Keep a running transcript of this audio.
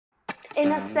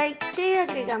En aceite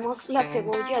agregamos la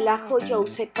cebolla, el ajo. Yo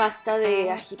usé pasta de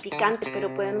ají picante,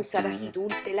 pero pueden usar ají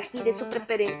dulce, el ají de su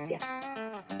preferencia.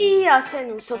 Y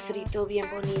hacen un sofrito bien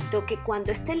bonito que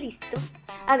cuando esté listo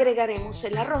agregaremos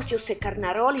el arroz. Yo usé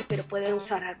Carnaroli, pero pueden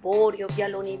usar Arborio,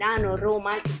 Vialone Nano,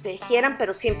 Roma, el que ustedes quieran,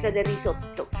 pero siempre de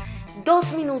risotto.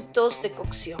 2 minutos de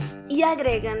cocción y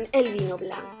agregan el vino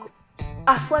blanco.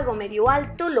 A fuego medio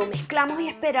alto lo mezclamos y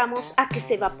esperamos a que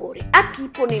se evapore. Aquí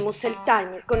ponemos el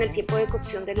timer con el tiempo de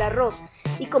cocción del arroz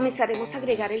y comenzaremos a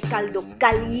agregar el caldo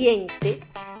caliente,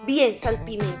 bien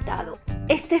salpimentado.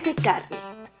 Este es de carne.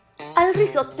 Al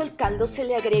risotto el caldo se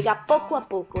le agrega poco a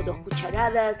poco, 2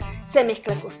 cucharadas, se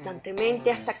mezcla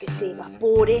constantemente hasta que se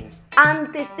evapore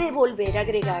antes de volver a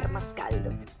agregar más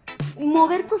caldo.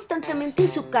 Mover constantemente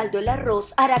en su caldo el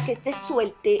arroz hará que este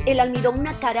suelte el almidón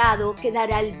nacarado que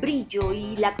dará el brillo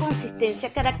y la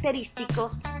consistencia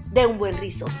característicos de un buen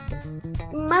risotto.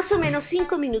 Más o menos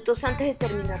 5 minutos antes de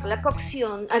terminar la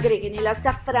cocción, agreguen el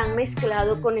azafrán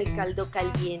mezclado con el caldo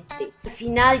caliente. Al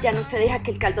final ya no se deja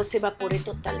que el caldo se evapore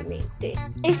totalmente.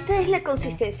 Esta es la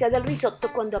consistencia del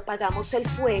risotto cuando apagamos el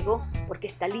fuego, porque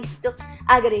está listo.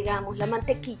 Agregamos la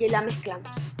mantequilla y la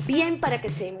mezclamos bien para que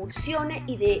se emulsione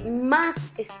y dé más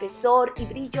espesor y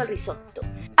brillo al risotto.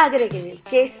 Agreguen el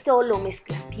queso, lo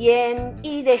mezclan bien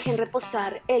y dejen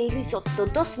reposar el risotto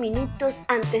 2 minutos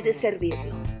antes de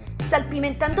servirlo.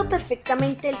 Salpimentando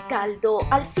perfectamente el caldo,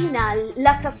 al final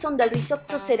la sazón del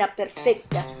risotto será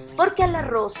perfecta porque al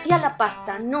arroz y a la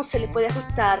pasta no se le puede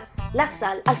ajustar la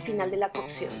sal al final de la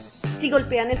cocción. Si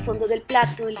golpean el fondo del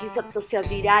plato, el risotto se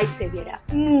abrirá y se verá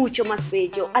mucho más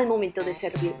bello al momento de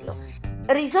servirlo.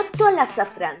 Risotto al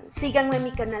azafrán. Síganme en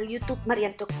mi canal YouTube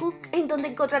Marianto Cook, en donde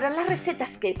encontrarán las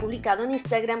recetas que he publicado en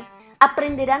Instagram.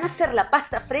 Aprenderán a hacer la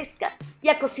pasta fresca y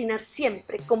a cocinar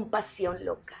siempre con pasión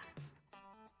loca.